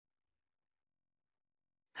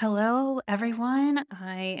Hello, everyone.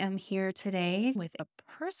 I am here today with a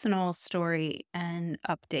personal story and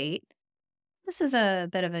update. This is a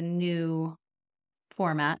bit of a new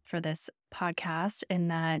format for this podcast in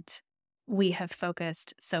that we have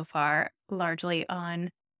focused so far largely on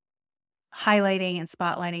highlighting and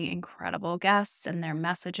spotlighting incredible guests and their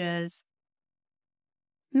messages,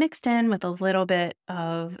 mixed in with a little bit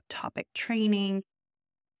of topic training.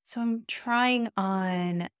 So I'm trying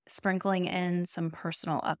on sprinkling in some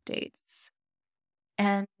personal updates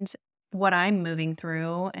and what I'm moving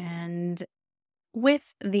through, and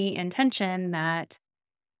with the intention that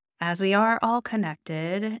as we are all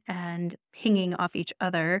connected and pinging off each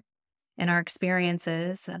other in our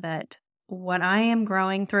experiences, that what I am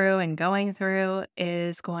growing through and going through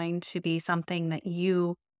is going to be something that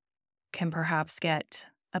you can perhaps get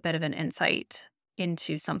a bit of an insight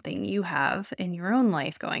into something you have in your own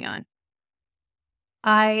life going on.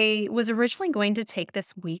 I was originally going to take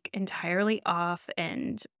this week entirely off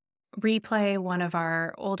and replay one of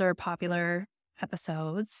our older popular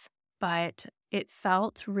episodes, but it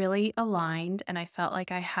felt really aligned and I felt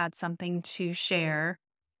like I had something to share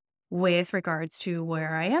with regards to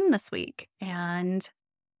where I am this week and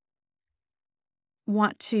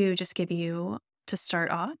want to just give you, to start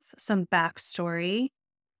off, some backstory.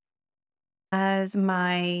 As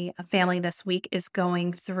my family this week is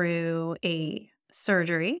going through a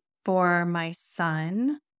surgery for my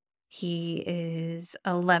son. He is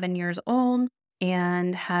 11 years old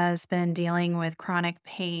and has been dealing with chronic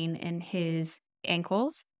pain in his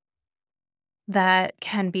ankles that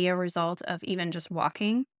can be a result of even just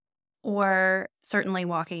walking or certainly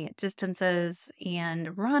walking at distances,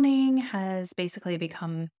 and running has basically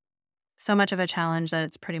become so much of a challenge that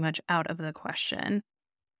it's pretty much out of the question.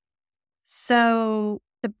 So,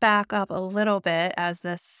 to back up a little bit, as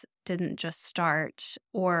this didn't just start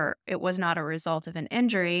or it was not a result of an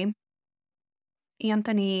injury,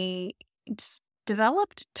 Anthony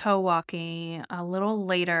developed toe walking a little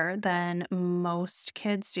later than most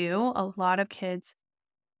kids do. A lot of kids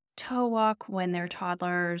toe walk when they're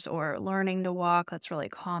toddlers or learning to walk. That's really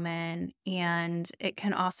common. And it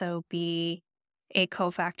can also be a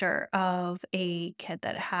cofactor of a kid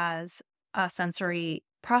that has a sensory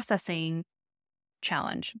processing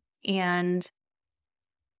challenge. And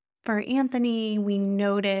for Anthony, we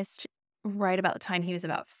noticed right about the time he was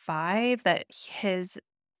about 5 that his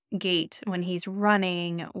gait when he's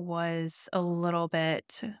running was a little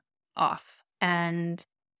bit off and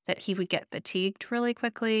that he would get fatigued really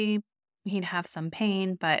quickly. He'd have some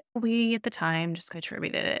pain, but we at the time just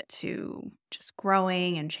attributed it to just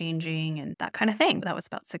growing and changing and that kind of thing. That was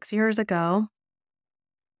about 6 years ago.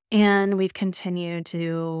 And we've continued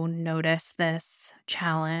to notice this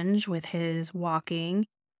challenge with his walking.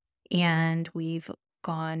 And we've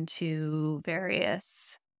gone to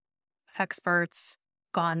various experts,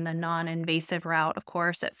 gone the non invasive route, of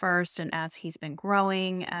course, at first. And as he's been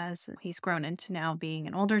growing, as he's grown into now being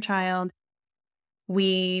an older child,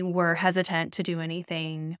 we were hesitant to do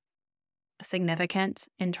anything significant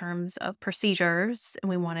in terms of procedures. And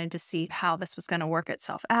we wanted to see how this was going to work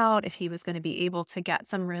itself out, if he was going to be able to get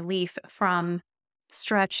some relief from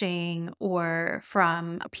stretching or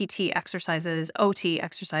from PT exercises, OT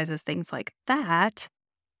exercises, things like that.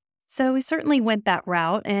 So we certainly went that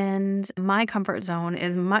route. And my comfort zone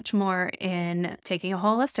is much more in taking a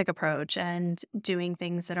holistic approach and doing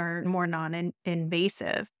things that are more non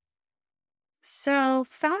invasive. So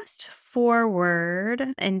fast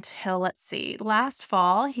forward until, let's see, last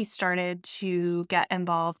fall, he started to get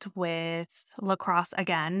involved with lacrosse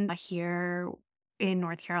again here in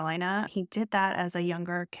North Carolina. He did that as a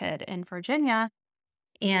younger kid in Virginia.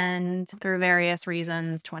 And through various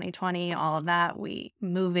reasons, 2020, all of that, we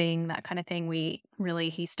moving, that kind of thing,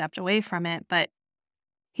 he stepped away from it. But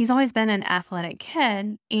he's always been an athletic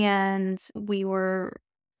kid, and we were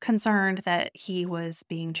concerned that he was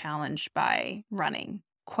being challenged by running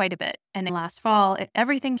quite a bit. And last fall,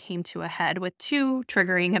 everything came to a head with two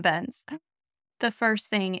triggering events. The first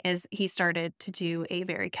thing is he started to do a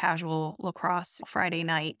very casual lacrosse Friday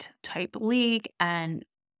night type league, and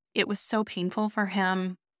it was so painful for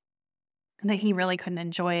him that he really couldn't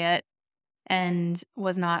enjoy it and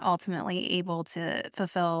was not ultimately able to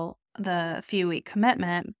fulfill the few week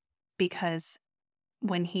commitment because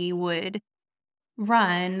when he would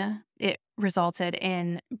run, it resulted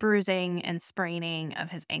in bruising and spraining of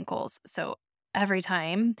his ankles. So every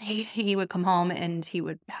time he would come home and he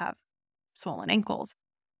would have swollen ankles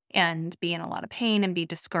and be in a lot of pain and be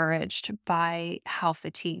discouraged by how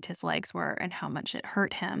fatigued his legs were and how much it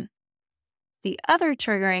hurt him. The other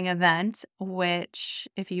triggering event, which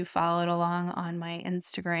if you followed along on my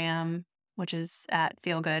Instagram, which is at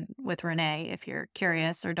Feel Good with Renee, if you're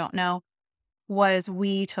curious or don't know, was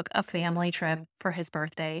we took a family trip for his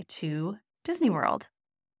birthday to Disney World.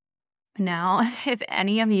 Now, if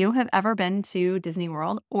any of you have ever been to Disney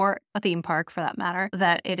World or a theme park for that matter,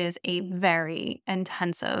 that it is a very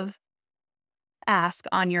intensive ask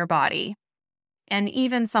on your body. And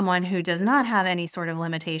even someone who does not have any sort of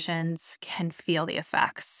limitations can feel the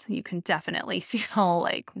effects. You can definitely feel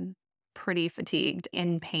like pretty fatigued,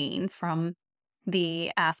 in pain from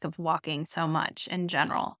the ask of walking so much in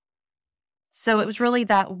general. So it was really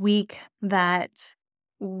that week that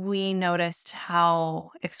we noticed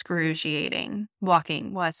how excruciating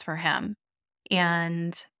walking was for him.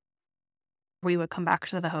 And we would come back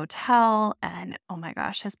to the hotel and oh my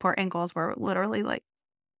gosh, his poor ankles were literally like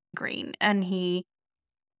green. And he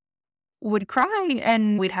would cry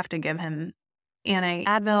and we'd have to give him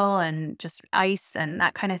Advil and just ice and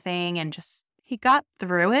that kind of thing. And just, he got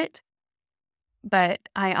through it. But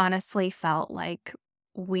I honestly felt like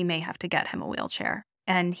we may have to get him a wheelchair.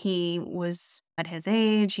 And he was at his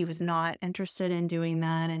age, he was not interested in doing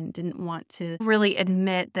that and didn't want to really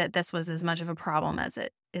admit that this was as much of a problem as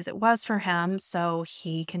it was for him. So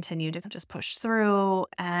he continued to just push through.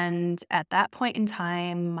 And at that point in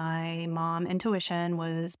time, my mom intuition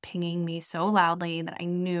was pinging me so loudly that I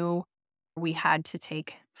knew we had to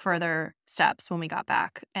take further steps when we got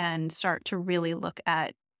back and start to really look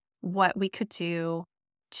at what we could do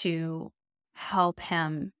to help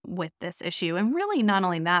him with this issue. And really, not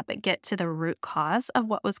only that, but get to the root cause of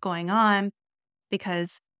what was going on,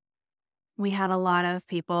 because we had a lot of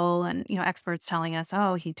people and, experts telling us,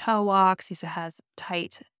 oh, he toe walks, he has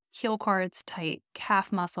tight heel cords, tight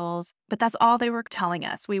calf muscles. But that's all they were telling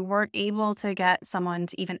us. We weren't able to get someone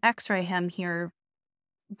to even x-ray him here.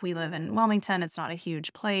 We live in Wilmington. It's not a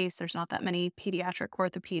huge place. There's not that many pediatric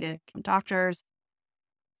orthopedic doctors.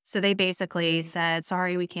 So they basically said,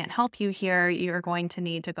 sorry, we can't help you here. You're going to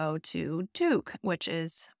need to go to Duke, which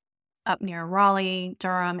is up near Raleigh,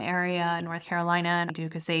 Durham area, North Carolina. And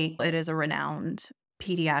Duke it is a renowned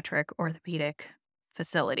pediatric orthopedic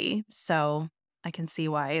facility. So I can see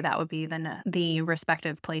why that would be the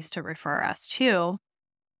respective place to refer us to.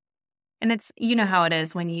 And it's, how it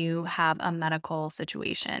is when you have a medical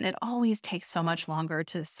situation. It always takes so much longer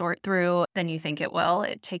to sort through than you think it will.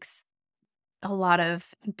 It takes a lot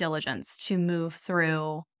of diligence to move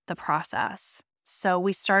through the process. So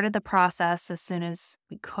we started the process as soon as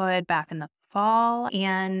we could back in the fall.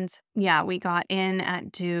 And yeah, we got in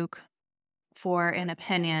at Duke for an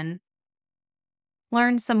opinion,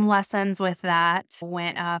 learned some lessons with that,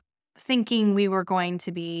 went up thinking we were going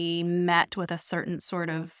to be met with a certain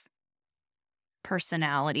sort of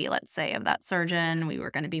personality, let's say, of that surgeon. We were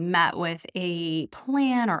going to be met with a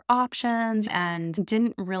plan or options and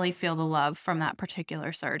didn't really feel the love from that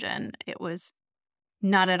particular surgeon. It was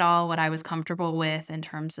not at all what I was comfortable with in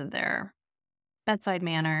terms of their bedside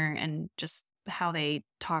manner and just how they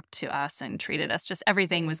talked to us and treated us. Just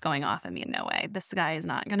everything was going off of me. No way. This guy is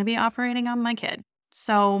not going to be operating on my kid.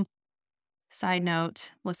 So, side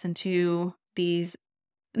note, listen to these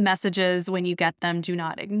messages when you get them, do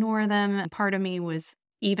not ignore them. And part of me was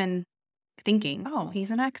even thinking, oh, he's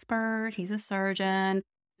an expert, he's a surgeon,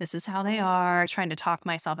 this is how they are, trying to talk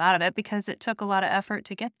myself out of it because it took a lot of effort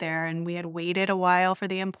to get there. And we had waited a while for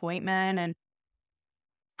the appointment and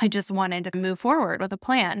I just wanted to move forward with a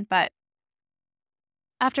plan. But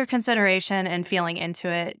after consideration and feeling into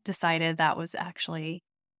it, decided that was actually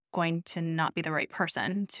going to not be the right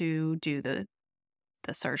person to do the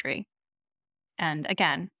surgery. And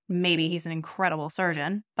again, maybe he's an incredible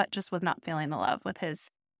surgeon, but just was not feeling the love with his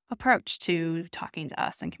approach to talking to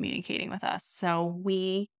us and communicating with us. So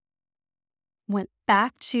we went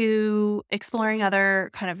back to exploring other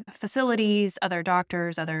kind of facilities, other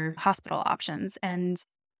doctors, other hospital options, and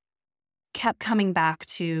kept coming back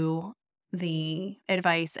to the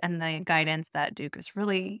advice and the guidance that Duke is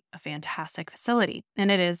really a fantastic facility. And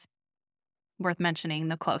it is worth mentioning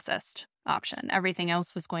the closest option. Everything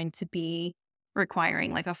else was going to be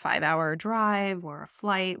requiring like a 5-hour drive or a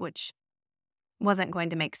flight, which wasn't going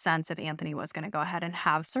to make sense if Anthony was going to go ahead and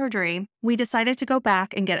have surgery. We decided to go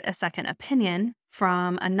back and get a second opinion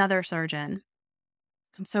from another surgeon.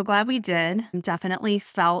 I'm so glad we did. Definitely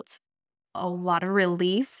felt a lot of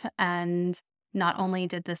relief. And not only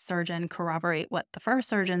did this surgeon corroborate what the first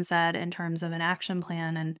surgeon said in terms of an action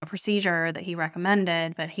plan and a procedure that he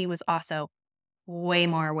recommended, but he was also way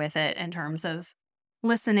more with it in terms of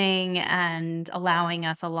listening and allowing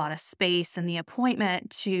us a lot of space in the appointment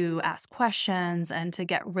to ask questions and to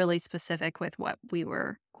get really specific with what we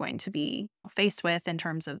were going to be faced with in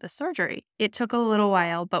terms of the surgery. It took a little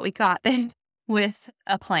while, but we got there with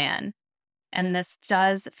a plan. And this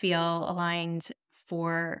does feel aligned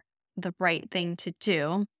for the right thing to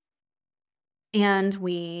do. And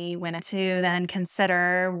we went to then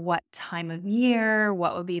consider what time of year,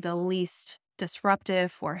 what would be the least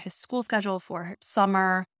disruptive for his school schedule for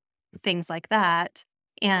summer, things like that.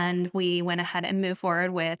 And we went ahead and moved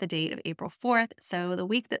forward with the date of April 4th. So the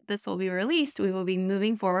week that this will be released, we will be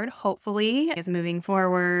moving forward, hopefully, is moving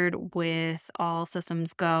forward with all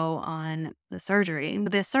systems go on the surgery.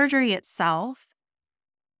 The surgery itself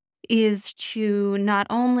is to not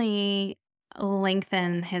only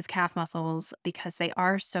lengthen his calf muscles because they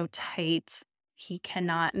are so tight. He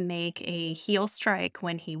cannot make a heel strike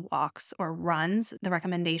when he walks or runs. The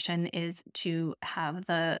recommendation is to have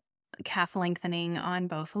the calf lengthening on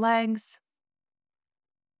both legs.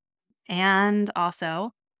 And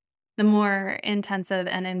also, the more intensive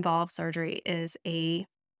and involved surgery is a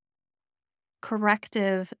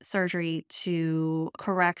corrective surgery to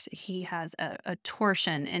correct he has a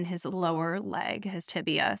torsion in his lower leg, his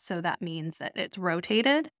tibia. So that means that it's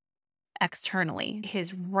rotated externally.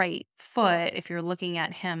 His right foot, if you're looking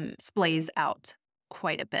at him, splays out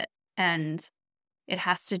quite a bit. And it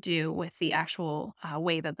has to do with the actual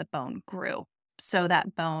way that the bone grew. So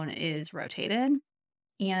that bone is rotated,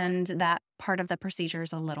 and that part of the procedure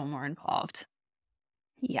is a little more involved.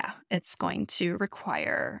 Yeah, it's going to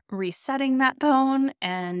require resetting that bone,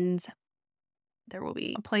 and there will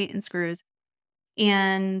be a plate and screws.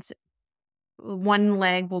 And one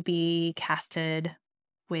leg will be casted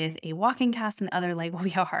with a walking cast, and the other leg will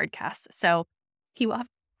be a hard cast. So he will have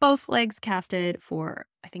both legs casted for,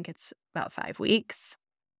 I think it's about 5 weeks.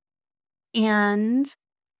 And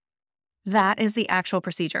that is the actual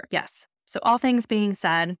procedure. Yes. So, all things being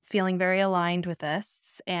said, feeling very aligned with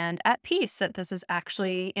this and at peace that this is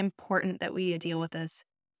actually important that we deal with this.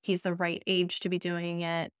 He's the right age to be doing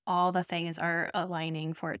it. All the things are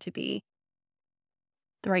aligning for it to be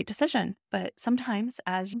the right decision. But sometimes,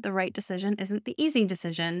 as the right decision isn't the easy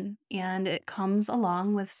decision, and it comes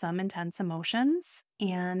along with some intense emotions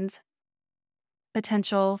and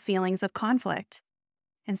potential feelings of conflict.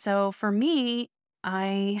 And so, for me,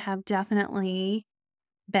 I have definitely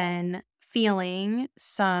been feeling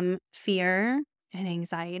some fear and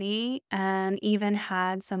anxiety, and even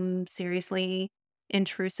had some seriously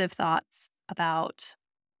intrusive thoughts about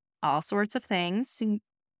all sorts of things.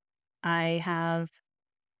 I have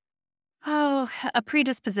a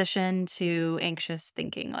predisposition to anxious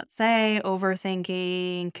thinking, let's say,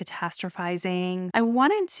 overthinking, catastrophizing. I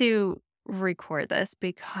wanted to record this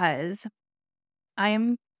because I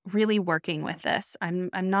am really working with this. I'm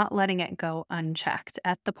not letting it go unchecked.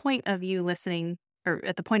 At the point of you listening, or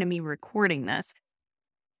at the point of me recording this,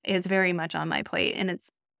 it's very much on my plate, and it's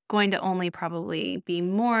going to only probably be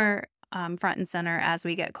more front and center as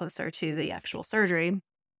we get closer to the actual surgery.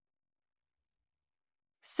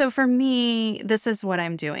 So for me, this is what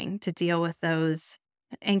I'm doing to deal with those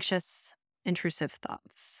anxious, intrusive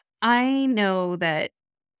thoughts. I know that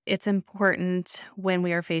it's important when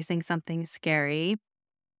we are facing something scary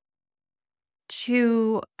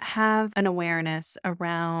to have an awareness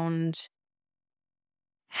around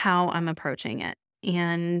how I'm approaching it,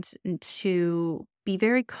 and to be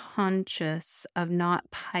very conscious of not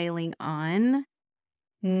piling on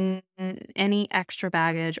any extra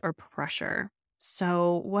baggage or pressure.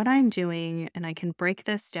 So, what I'm doing, and I can break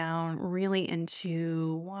this down really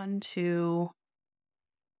into one, two,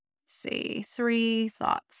 see, three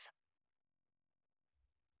thoughts.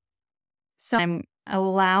 So, I'm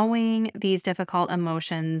allowing these difficult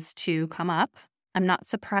emotions to come up. I'm not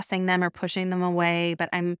suppressing them or pushing them away, but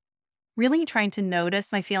I'm really trying to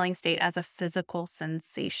notice my feeling state as a physical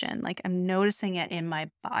sensation. Like I'm noticing it in my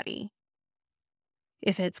body.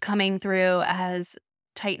 If it's coming through as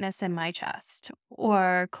tightness in my chest,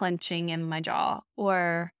 or clenching in my jaw,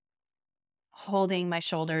 or holding my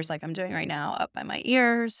shoulders like I'm doing right now up by my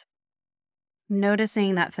ears,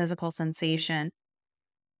 noticing that physical sensation,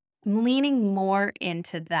 I'm leaning more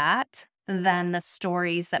into that than the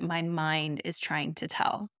stories that my mind is trying to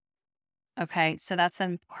tell. Okay, so that's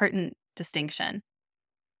an important distinction.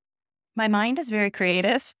 My mind is very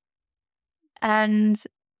creative and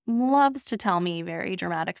loves to tell me very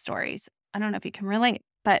dramatic stories. I don't know if you can relate,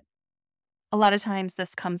 but a lot of times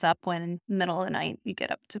this comes up when middle of the night you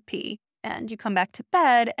get up to pee and you come back to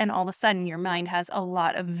bed, and all of a sudden your mind has a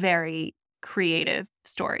lot of very creative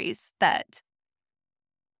stories that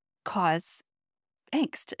cause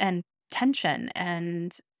angst and tension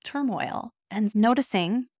and turmoil. And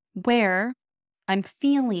noticing where I'm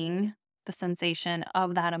feeling the sensation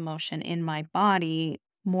of that emotion in my body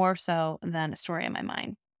more so than a story in my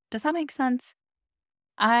mind. Does that make sense?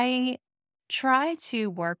 I try to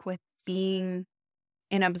work with being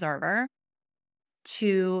an observer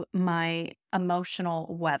to my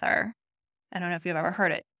emotional weather. I don't know if you've ever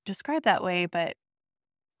heard it described that way, but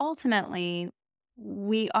ultimately,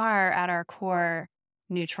 we are at our core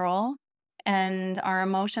neutral, and our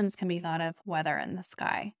emotions can be thought of weather in the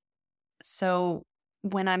sky. So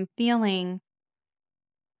when I'm feeling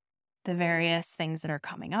the various things that are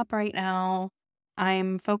coming up right now,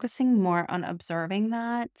 I'm focusing more on observing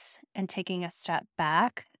that and taking a step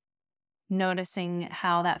back, noticing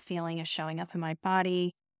how that feeling is showing up in my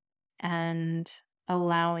body and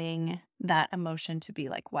allowing that emotion to be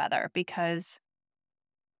like weather, because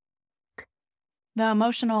the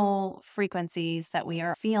emotional frequencies that we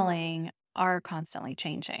are feeling are constantly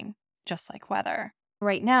changing, just like weather.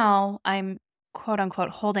 Right now, I'm quote unquote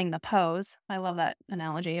holding the pose. I love that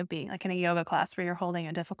analogy of being like in a yoga class where you're holding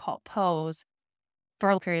a difficult pose for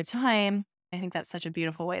a period of time. I think that's such a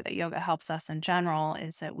beautiful way that yoga helps us in general,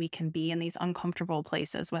 is that we can be in these uncomfortable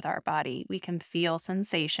places with our body. We can feel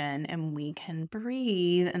sensation and we can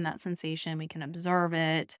breathe in that sensation. We can observe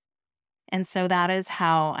it. And so that is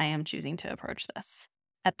how I am choosing to approach this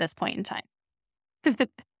at this point in time.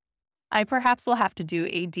 I perhaps will have to do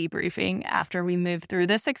a debriefing after we move through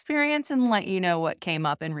this experience and let you know what came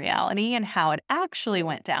up in reality and how it actually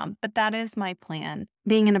went down. But that is my plan.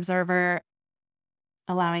 Being an observer,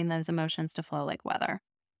 allowing those emotions to flow like weather.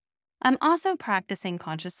 I'm also practicing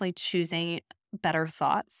consciously choosing better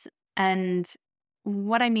thoughts. And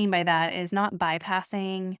what I mean by that is not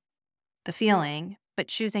bypassing the feeling, but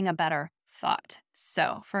choosing a better thought.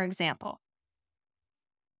 So, for example,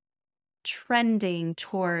 trending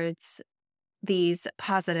towards these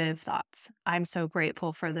positive thoughts. I'm so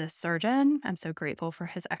grateful for this surgeon. I'm so grateful for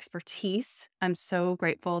his expertise. I'm so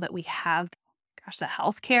grateful that we have, gosh, the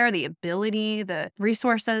healthcare, the ability, the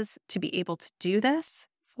resources to be able to do this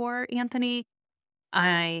for Anthony.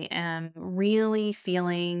 I am really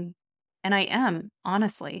feeling, and I am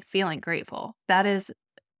honestly feeling grateful. That is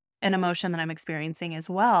an emotion that I'm experiencing as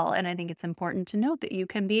well. And I think it's important to note that you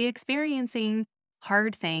can be experiencing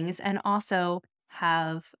hard things and also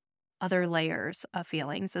have other layers of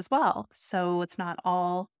feelings as well. So it's not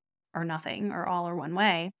all or nothing or all or one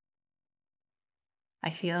way.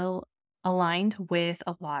 I feel aligned with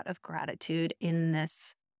a lot of gratitude in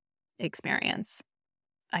this experience.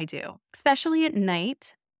 I do, especially at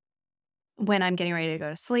night when I'm getting ready to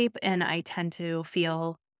go to sleep and I tend to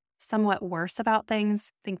feel somewhat worse about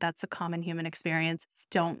things. I think that's a common human experience.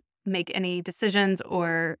 Don't make any decisions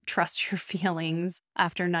or trust your feelings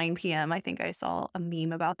after 9 p.m. I think I saw a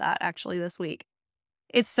meme about that actually this week.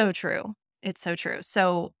 It's so true. It's so true.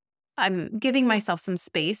 So I'm giving myself some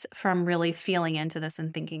space from really feeling into this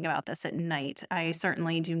and thinking about this at night. I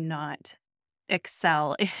certainly do not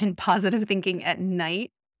excel in positive thinking at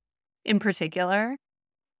night in particular.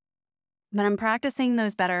 But I'm practicing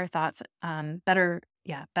those better thoughts, better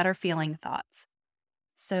feeling thoughts.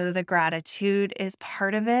 So the gratitude is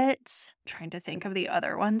part of it. I'm trying to think of the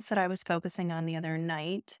other ones that I was focusing on the other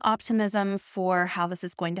night. Optimism for how this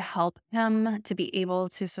is going to help him to be able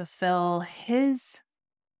to fulfill his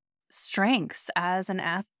strengths as an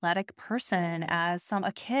athletic person, as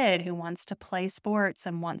a kid who wants to play sports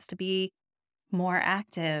and wants to be more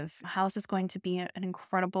active. How is this going to be an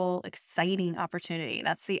incredible, exciting opportunity?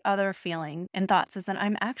 That's the other feeling and thoughts, is that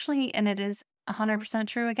I'm actually, and it is 100%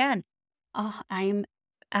 true again, I'm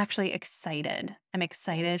actually excited. I'm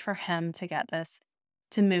excited for him to get this,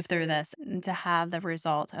 to move through this, and to have the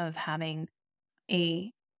result of having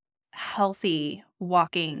a healthy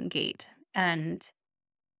walking gait and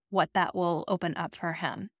what that will open up for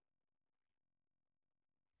him.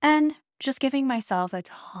 And just giving myself a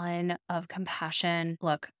ton of compassion.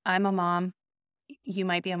 Look, I'm a mom. You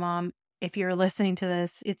might be a mom. If you're listening to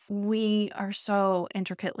this, we are so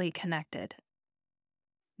intricately connected.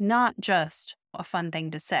 Not just a fun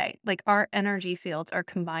thing to say. Like, our energy fields are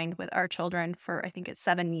combined with our children for, I think it's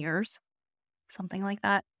 7 years, something like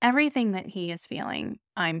that. Everything that he is feeling,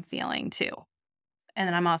 I'm feeling too. And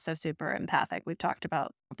then I'm also super empathic. We've talked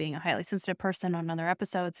about being a highly sensitive person on other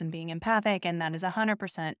episodes and being empathic, and that is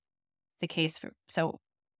 100% the case. So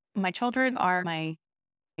my children are my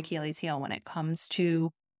Achilles heel when it comes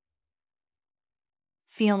to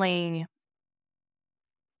feeling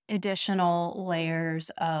additional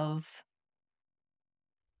layers of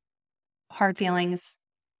hard feelings,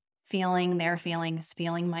 feeling their feelings,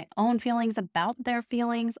 feeling my own feelings about their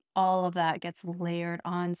feelings. All of that gets layered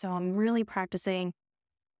on. So I'm really practicing,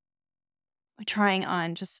 trying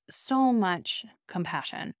on just so much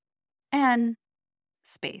compassion and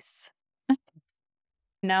space.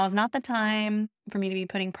 Now is not the time for me to be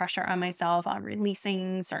putting pressure on myself on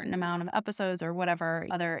releasing certain amount of episodes or whatever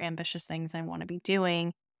other ambitious things I want to be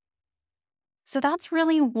doing. So that's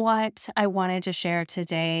really what I wanted to share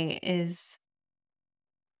today is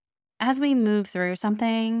as we move through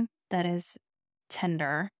something that is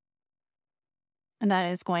tender and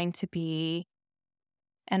that is going to be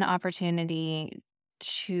an opportunity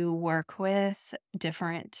to work with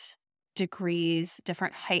different degrees,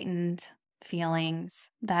 different heightened feelings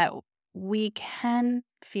that we can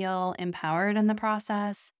feel empowered in the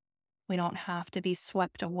process. We don't have to be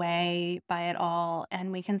swept away by it all.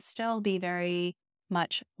 And we can still be very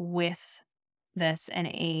much with this in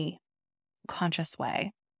a conscious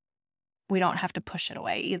way. We don't have to push it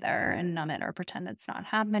away either and numb it or pretend it's not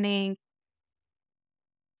happening.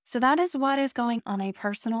 So that is what is going on a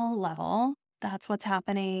personal level. That's what's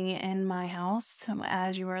happening in my house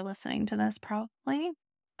as you are listening to this, probably.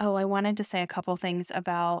 Oh, I wanted to say a couple things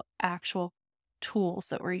about actual tools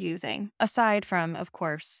that we're using, aside from, of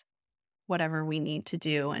course, whatever we need to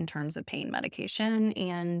do in terms of pain medication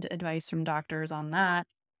and advice from doctors on that.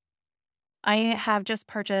 I have just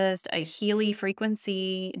purchased a Healy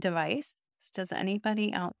frequency device. Does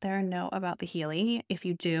anybody out there know about the Healy? If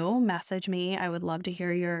you do, message me. I would love to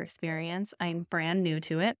hear your experience. I'm brand new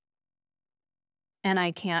to it and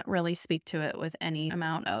I can't really speak to it with any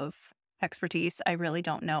amount of expertise. I really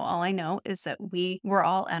don't know. All I know is that we're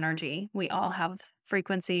all energy. We all have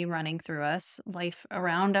frequency running through us. Life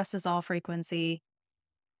around us is all frequency.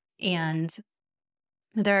 And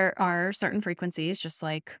there are certain frequencies, just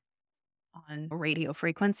like on radio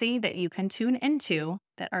frequency, that you can tune into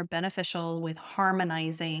that are beneficial with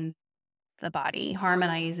harmonizing the body,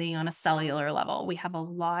 harmonizing on a cellular level. We have a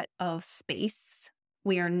lot of space.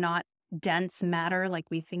 We are not dense matter like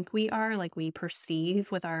we think we are, like we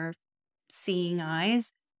perceive with our seeing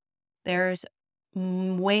eyes. There's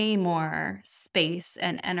way more space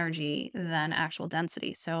and energy than actual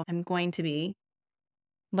density. So I'm going to be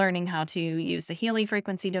learning how to use the Healy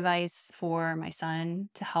frequency device for my son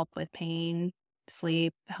to help with pain,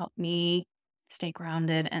 sleep, help me stay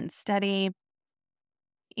grounded and steady.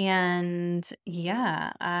 And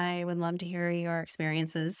yeah, I would love to hear your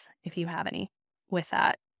experiences if you have any with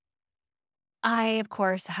that. I, of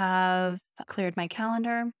course, have cleared my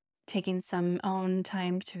calendar, taking some own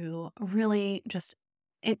time to really just,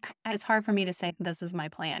 it's hard for me to say this is my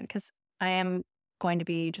plan because I am going to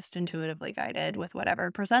be just intuitively guided with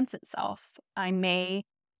whatever presents itself. I may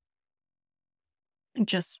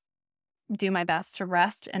just do my best to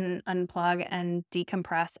rest and unplug and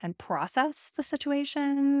decompress and process the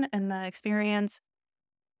situation and the experience.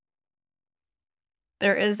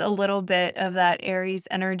 There is a little bit of that Aries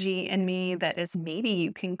energy in me that is maybe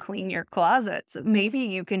you can clean your closets. Maybe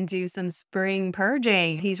you can do some spring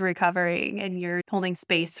purging. He's recovering and you're holding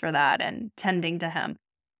space for that and tending to him.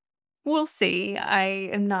 We'll see. I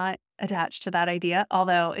am not attached to that idea,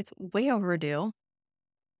 although it's way overdue.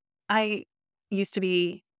 I used to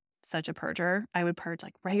be such a purger. I would purge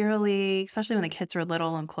like regularly, especially when the kids were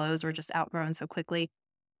little and clothes were just outgrown so quickly.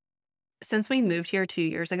 Since we moved here 2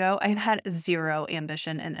 years ago, I've had zero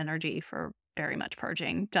ambition and energy for very much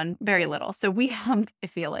purging, done very little. So we have, I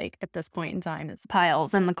feel like at this point in time, it's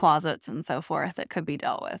piles in the closets and so forth that could be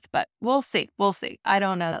dealt with. But we'll see. We'll see. I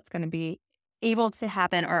don't know that's going to be able to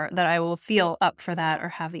happen or that I will feel up for that or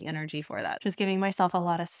have the energy for that. Just giving myself a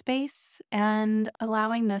lot of space and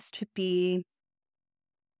allowing this to be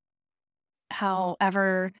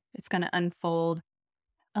however it's going to unfold,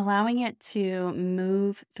 allowing it to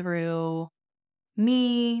move through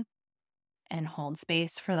me and hold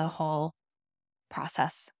space for the whole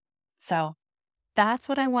process. So that's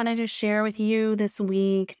what I wanted to share with you this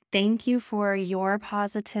week. Thank you for your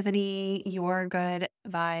positivity, your good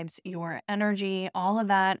vibes, your energy, all of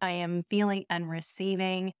that I am feeling and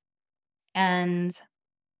receiving. And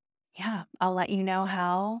yeah, I'll let you know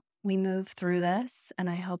how we move through this. And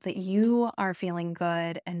I hope that you are feeling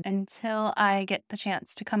good. And until I get the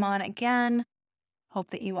chance to come on again, hope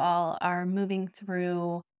that you all are moving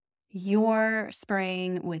through your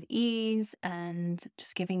spring with ease and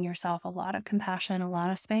just giving yourself a lot of compassion, a lot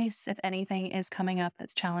of space if anything is coming up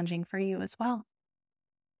that's challenging for you as well.